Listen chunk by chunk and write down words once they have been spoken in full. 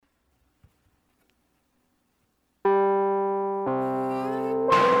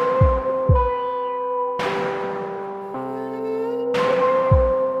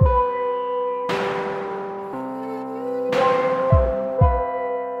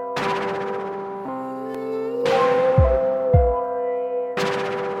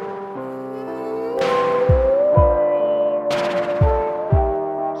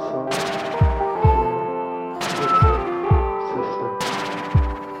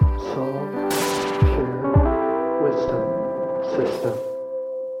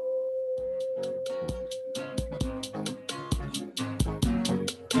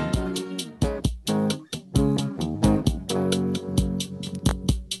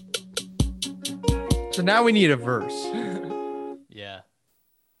So now we need a verse. Yeah.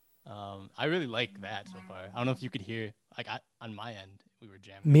 I really like that so far. I don't know if you could hear, on my end, we were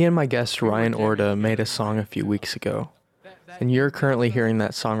jamming. Me and my guest Ryan Orda made a song a few weeks ago, and you're currently hearing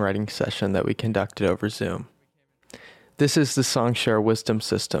that songwriting session that we conducted over Zoom. This is the Songshare Wisdom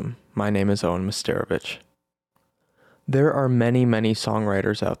System. My name is Owen Misterovich. There are many, many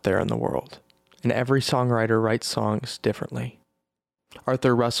songwriters out there in the world, and every songwriter writes songs differently.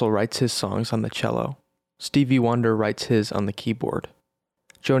 Arthur Russell writes his songs on the cello. Stevie Wonder writes his on the keyboard.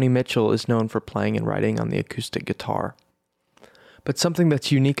 Joni Mitchell is known for playing and writing on the acoustic guitar. But something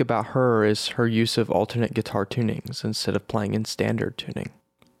that's unique about her is her use of alternate guitar tunings instead of playing in standard tuning.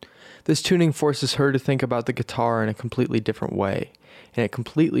 This tuning forces her to think about the guitar in a completely different way, and it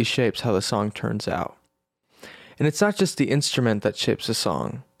completely shapes how the song turns out. And it's not just the instrument that shapes a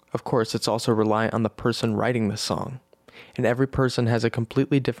song. Of course, it's also reliant on the person writing the song. And every person has a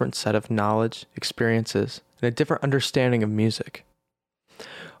completely different set of knowledge, experiences, and a different understanding of music.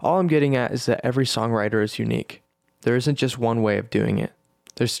 All I'm getting at is that every songwriter is unique. There isn't just one way of doing it.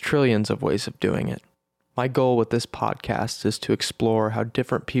 There's trillions of ways of doing it. My goal with this podcast is to explore how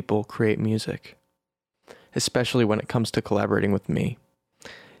different people create music, especially when it comes to collaborating with me.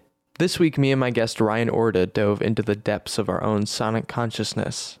 This week, me and my guest Ryan Orda dove into the depths of our own sonic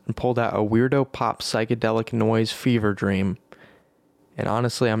consciousness and pulled out a weirdo pop psychedelic noise fever dream. And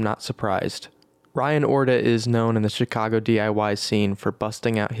honestly, I'm not surprised. Ryan Orda is known in the Chicago DIY scene for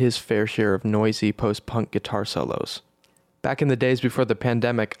busting out his fair share of noisy post-punk guitar solos. Back in the days before the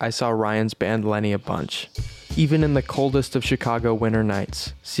pandemic, I saw Ryan's band Lenny a bunch. Even in the coldest of Chicago winter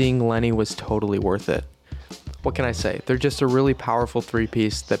nights, seeing Lenny was totally worth it. What can I say? They're just a really powerful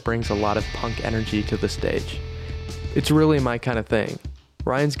three-piece that brings a lot of punk energy to the stage. It's really my kind of thing.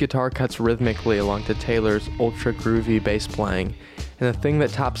 Ryan's guitar cuts rhythmically along to Taylor's ultra groovy bass playing, and the thing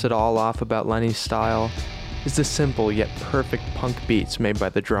that tops it all off about Lenny's style is the simple yet perfect punk beats made by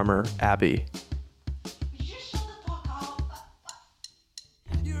the drummer, Abby.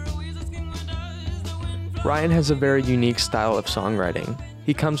 Ryan has a very unique style of songwriting.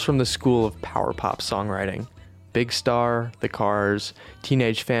 He comes from the school of power pop songwriting. Big Star, The Cars,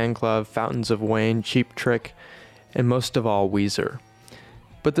 Teenage Fan Club, Fountains of Wayne, Cheap Trick, and most of all, Weezer.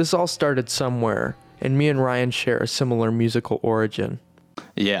 But this all started somewhere, and me and Ryan share a similar musical origin.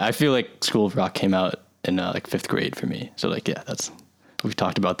 Yeah, I feel like School of Rock came out in fifth grade for me. So we've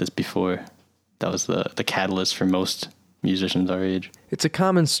talked about this before. That was the catalyst for most musicians our age. It's a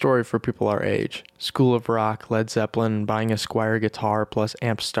common story for people our age. School of Rock, Led Zeppelin, buying a Squier guitar plus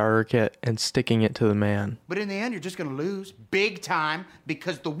amp starter kit and sticking it to the man. But in the end, you're just going to lose big time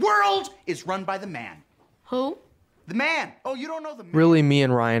because the world is run by the man. Who? The man. Oh, you don't know the man. Really, me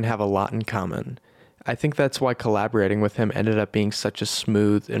and Ryan have a lot in common. I think that's why collaborating with him ended up being such a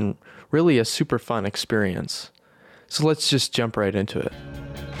smooth and really a super fun experience. So let's just jump right into it.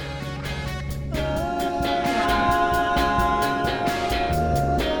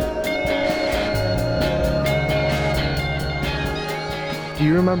 Do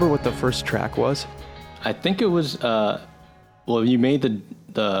you remember what the first track was? I think it was, you made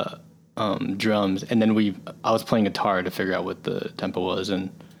the drums, and then I was playing guitar to figure out what the tempo was and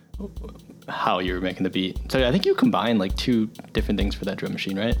how you were making the beat. So I think you combined like two different things for that drum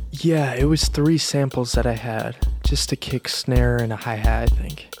machine, right? Yeah, it was 3 samples that I had. Just a kick, snare, and a hi-hat, I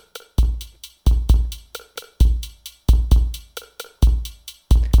think.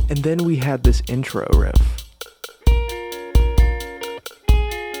 And then we had this intro riff.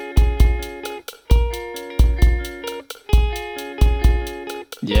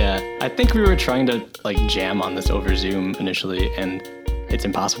 Yeah, I think we were trying to jam on this over Zoom initially, and it's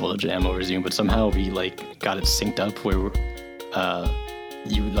impossible to jam over Zoom, but somehow we got it synced up where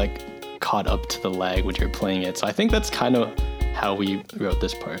you caught up to the lag when you're playing it. So I think that's kind of how we wrote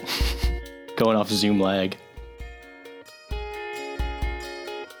this part. Going off Zoom lag.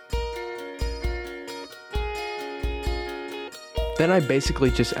 Then I basically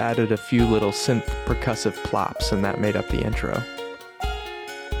just added a few little synth percussive plops, and that made up the intro.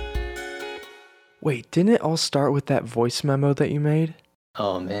 Wait, didn't it all start with that voice memo that you made?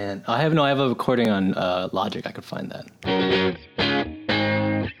 Oh man, I have a recording on Logic. I could find that.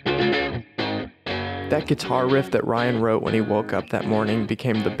 That guitar riff that Ryan wrote when he woke up that morning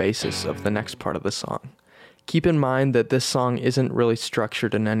became the basis of the next part of the song. Keep in mind that this song isn't really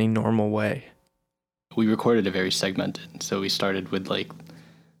structured in any normal way. We recorded it very segmented, so we started with just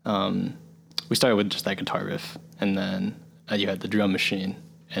that guitar riff, and then you had the drum machine.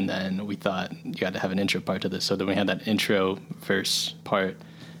 And then we thought you had to have an intro part to this. So then we had that intro verse part.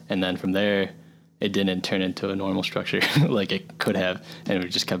 And then from there, it didn't turn into a normal structure like it could have. And we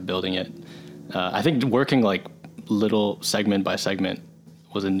just kept building it. I think working like little segment by segment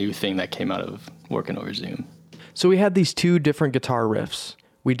was a new thing that came out of working over Zoom. So we had these 2 different guitar riffs.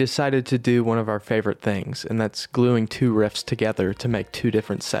 We decided to do one of our favorite things, and that's gluing 2 riffs together to make 2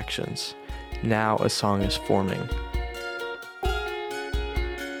 different sections. Now a song is forming.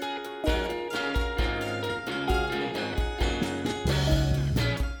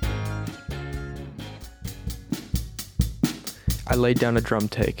 I laid down a drum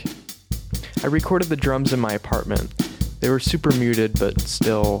take. I recorded the drums in my apartment. They were super muted, but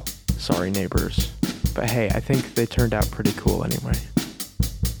still, sorry neighbors. But hey, I think they turned out pretty cool anyway.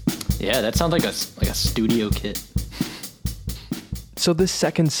 Yeah, that sounds like a studio kit. So this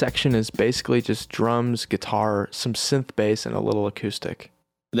second section is basically just drums, guitar, some synth bass, and a little acoustic.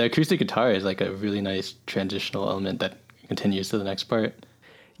 The acoustic guitar is like a really nice transitional element that continues to the next part.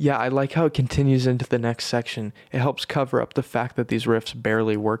 Yeah, I like how it continues into the next section. It helps cover up the fact that these riffs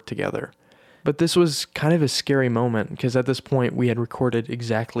barely work together. But this was kind of a scary moment because at this point we had recorded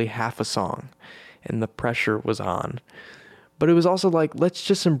exactly half a song and the pressure was on. But it was also like, let's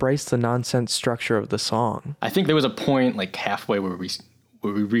just embrace the nonsense structure of the song. I think there was a point like halfway where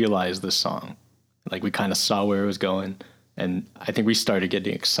we realized this song. Like we kind of saw where it was going, and I think we started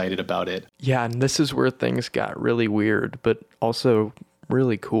getting excited about it. Yeah, and this is where things got really weird, but also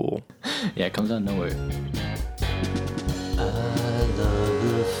really cool. Yeah, it comes out of nowhere. I love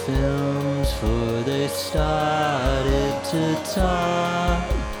the films, for they started to talk.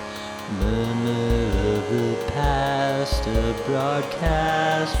 Murmur of the past, a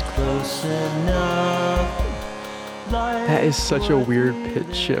broadcast close enough. That is such a weird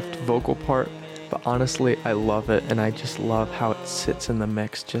pitch shift vocal part, but honestly, I love it, and I just love how it sits in the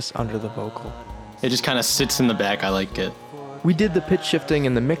mix just under the vocal. It just kind of sits in the back. I like it. We did the pitch shifting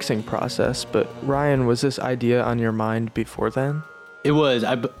in the mixing process, but Ryan, was this idea on your mind before then? It was.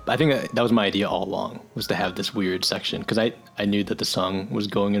 I think that was my idea all along, was to have this weird section, because I knew that the song was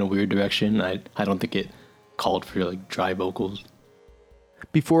going in a weird direction. I don't think it called for like dry vocals.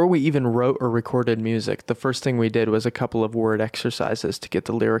 Before we even wrote or recorded music, the first thing we did was a couple of word exercises to get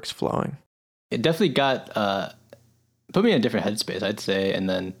the lyrics flowing. It definitely got put me in a different headspace, I'd say, and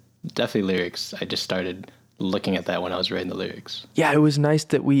then definitely lyrics. I just started looking at that when I was writing the lyrics. Yeah, it was nice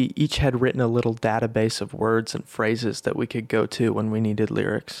that we each had written a little database of words and phrases that we could go to when we needed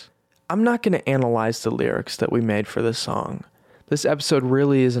lyrics. I'm not going to analyze the lyrics that we made for this song. This episode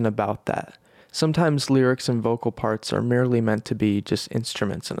really isn't about that. Sometimes lyrics and vocal parts are merely meant to be just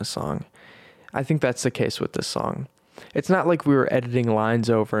instruments in a song. I think that's the case with this song. It's not like we were editing lines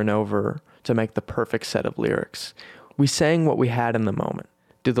over and over to make the perfect set of lyrics. We sang what we had in the moment.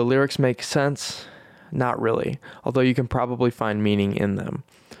 Do the lyrics make sense? Not really, although you can probably find meaning in them.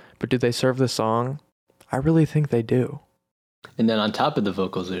 But do they serve the song? I really think they do. And then on top of the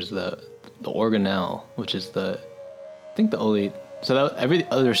vocals, there's the organelle, which is I think the only, so that every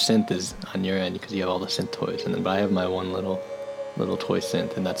other synth is on your end because you have all the synth toys, but I have my one little toy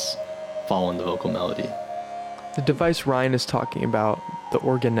synth, and that's following the vocal melody. The device Ryan is talking about, the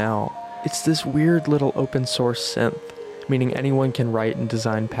organelle, it's this weird little open source synth, meaning anyone can write and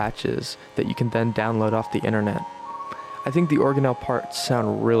design patches that you can then download off the internet. I think the organelle parts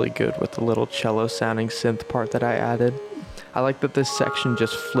sound really good with the little cello sounding synth part that I added. I like that this section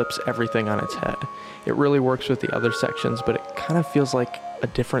just flips everything on its head. It really works with the other sections, but it kind of feels like a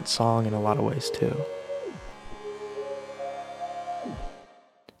different song in a lot of ways too.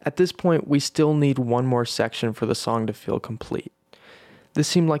 At this point, we still need one more section for the song to feel complete. This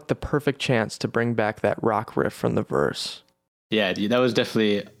seemed like the perfect chance to bring back that rock riff from the verse. Yeah, dude, that was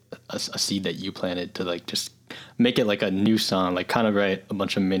definitely a seed that you planted to like just make it like a new song, like kind of write a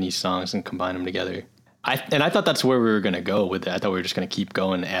bunch of mini songs and combine them together. I thought that's where we were going to go with it. I thought we were just going to keep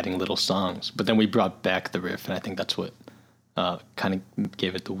going, adding little songs. But then we brought back the riff, and I think that's what kind of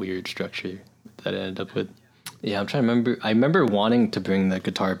gave it the weird structure that it ended up with. Yeah, I'm trying to remember. I remember wanting to bring the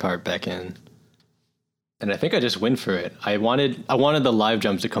guitar part back in. And I think I just went for it. I wanted the live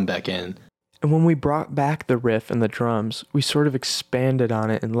drums to come back in. And when we brought back the riff and the drums, we sort of expanded on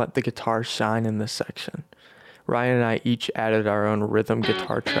it and let the guitar shine in this section. Ryan and I each added our own rhythm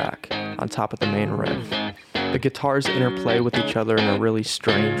guitar track on top of the main riff. The guitars interplay with each other in a really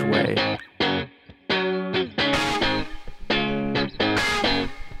strange way.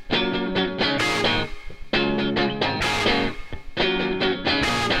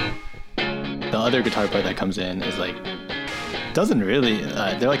 The other guitar part that comes in is like, doesn't really,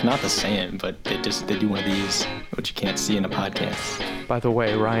 they're like not the same, but they do one of these, which you can't see in a podcast. By the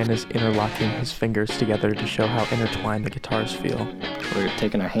way, Ryan is interlocking his fingers together to show how intertwined the guitars feel. We're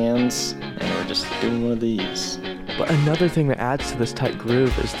taking our hands and we're just doing one of these. But another thing that adds to this tight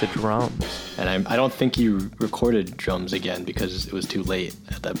groove is the drums. And I don't think you recorded drums again because it was too late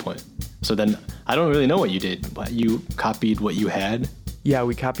at that point. So then I don't really know what you did. But you copied what you had? Yeah,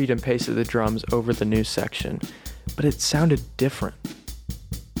 we copied and pasted the drums over the new section, but it sounded different.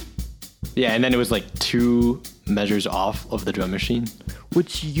 Yeah, and then it was like 2 measures off of the drum machine.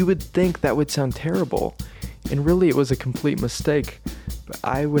 Which you would think that would sound terrible, and really it was a complete mistake. But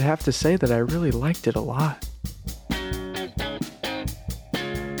I would have to say that I really liked it a lot.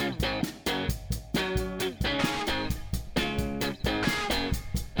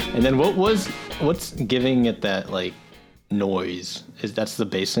 And then what's giving it that like noise? That's the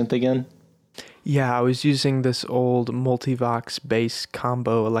bass synth again? Yeah, I was using this old Multivox bass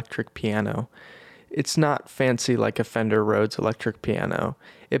combo electric piano. It's not fancy like a Fender Rhodes electric piano.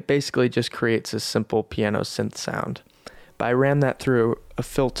 It basically just creates a simple piano synth sound. But I ran that through a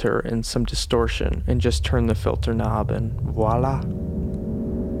filter and some distortion and just turned the filter knob and voila.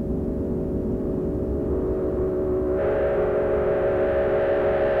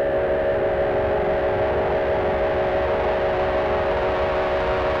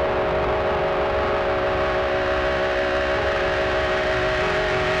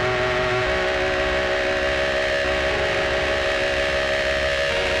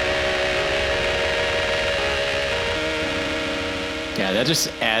 Yeah, that just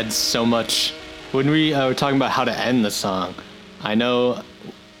adds so much. When we were talking about how to end the song, I know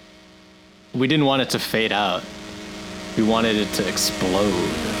we didn't want it to fade out. We wanted it to explode.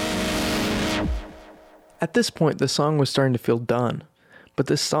 At this point, the song was starting to feel done, but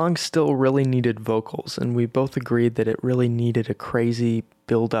the song still really needed vocals, and we both agreed that it really needed a crazy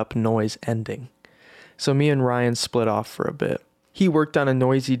build-up noise ending. So me and Ryan split off for a bit. He worked on a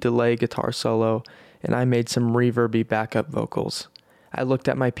noisy delay guitar solo, and I made some reverby backup vocals. I looked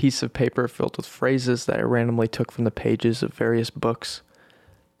at my piece of paper filled with phrases that I randomly took from the pages of various books.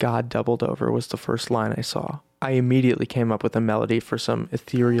 God doubled over was the first line I saw. I immediately came up with a melody for some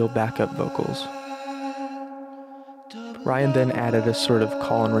ethereal backup vocals. Ryan then added a sort of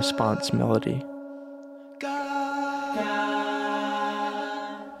call and response melody.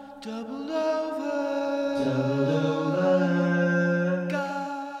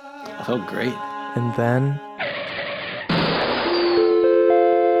 It felt great. And then...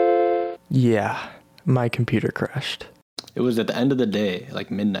 yeah, my computer crashed. It was at the end of the day,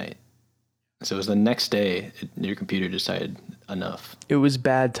 like midnight. So it was the next day, your computer decided enough. It was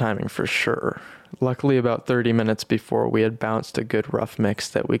bad timing for sure. Luckily, about 30 minutes before, we had bounced a good rough mix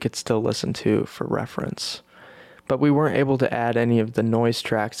that we could still listen to for reference. But we weren't able to add any of the noise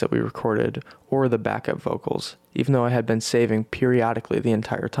tracks that we recorded or the backup vocals, even though I had been saving periodically the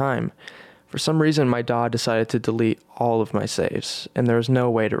entire time. For some reason, my DAW decided to delete all of my saves, and there was no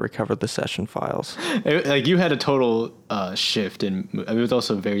way to recover the session files. Like you had a total shift, and it was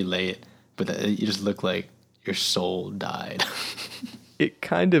also very late, but you just looked like your soul died. It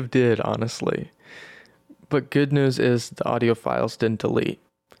kind of did, honestly. But good news is the audio files didn't delete,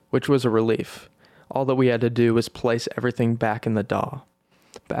 which was a relief. All that we had to do was place everything back in the DAW.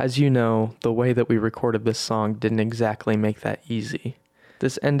 But as you know, the way that we recorded this song didn't exactly make that easy.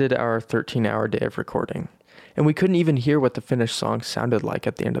 This ended our 13-hour day of recording, and we couldn't even hear what the finished song sounded like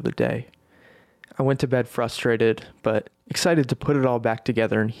at the end of the day. I went to bed frustrated, but excited to put it all back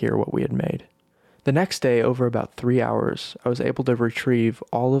together and hear what we had made. The next day, over about 3 hours, I was able to retrieve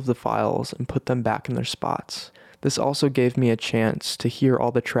all of the files and put them back in their spots. This also gave me a chance to hear all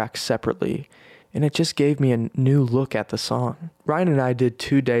the tracks separately, and it just gave me a new look at the song. Ryan and I did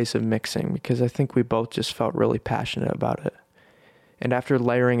 2 days of mixing because I think we both just felt really passionate about it. And after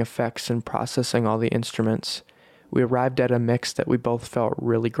layering effects and processing all the instruments, we arrived at a mix that we both felt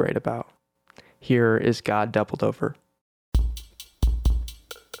really great about. Here is God Doubled Over.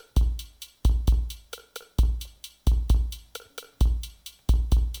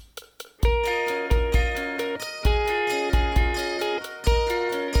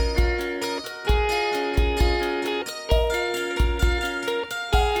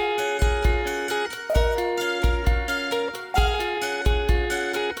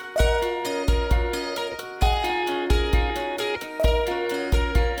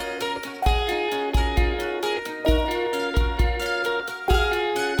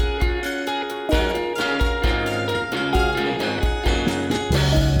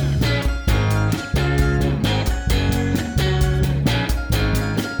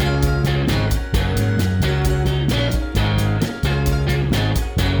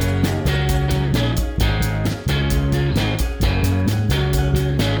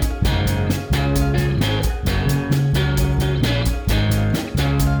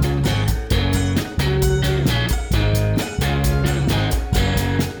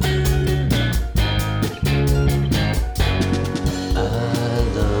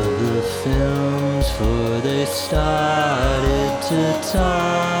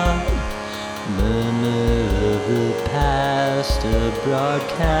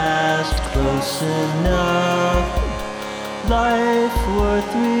 broadcast close enough. Life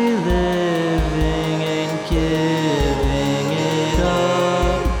worth reliving and giving it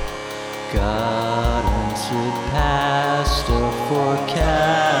up. God unsurpassed, a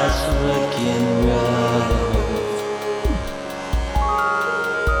forecast looking rough.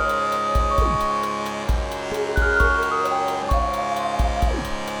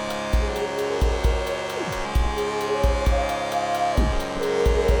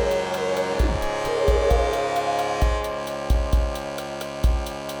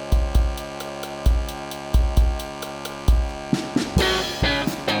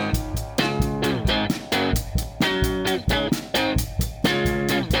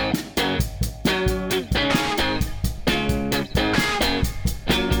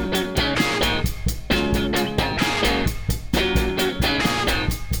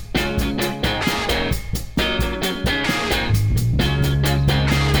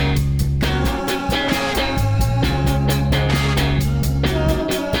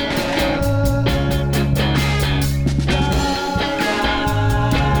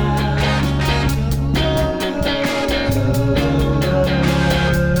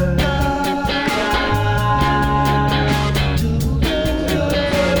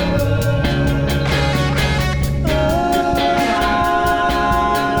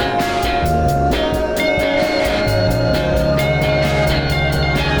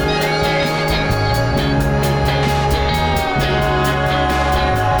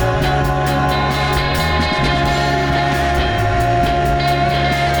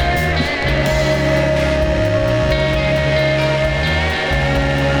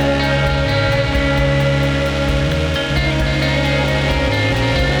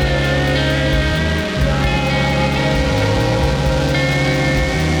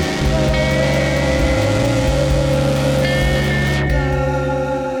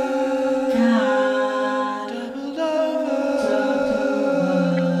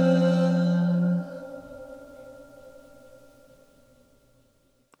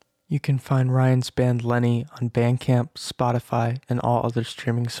 You can find Ryan's band Lenny on Bandcamp, Spotify, and all other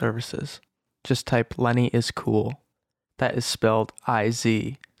streaming services. Just type Lenny is Cool. That is spelled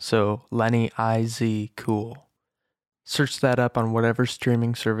I-Z, so Lenny I-Z Cool. Search that up on whatever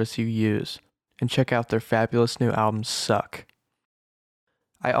streaming service you use, and check out their fabulous new album, Suck.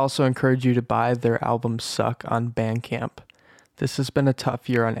 I also encourage you to buy their album, Suck, on Bandcamp. This has been a tough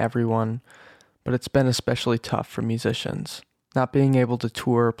year on everyone, but it's been especially tough for musicians. Not being able to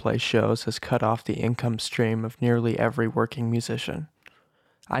tour or play shows has cut off the income stream of nearly every working musician.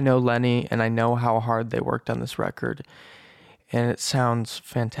 I know Lenny, and I know how hard they worked on this record, and it sounds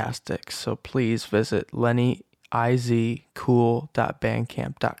fantastic, so please visit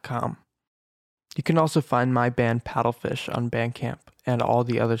lennyiz.cool.bandcamp.com. You can also find my band Paddlefish on Bandcamp and all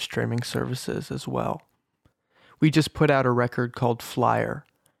the other streaming services as well. We just put out a record called Flyer.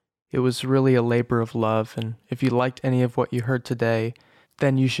 It was really a labor of love, and if you liked any of what you heard today,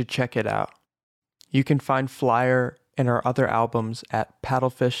 then you should check it out. You can find Flyer and our other albums at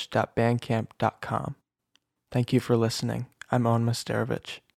paddlefish.bandcamp.com. Thank you for listening. I'm Owen Masterevich.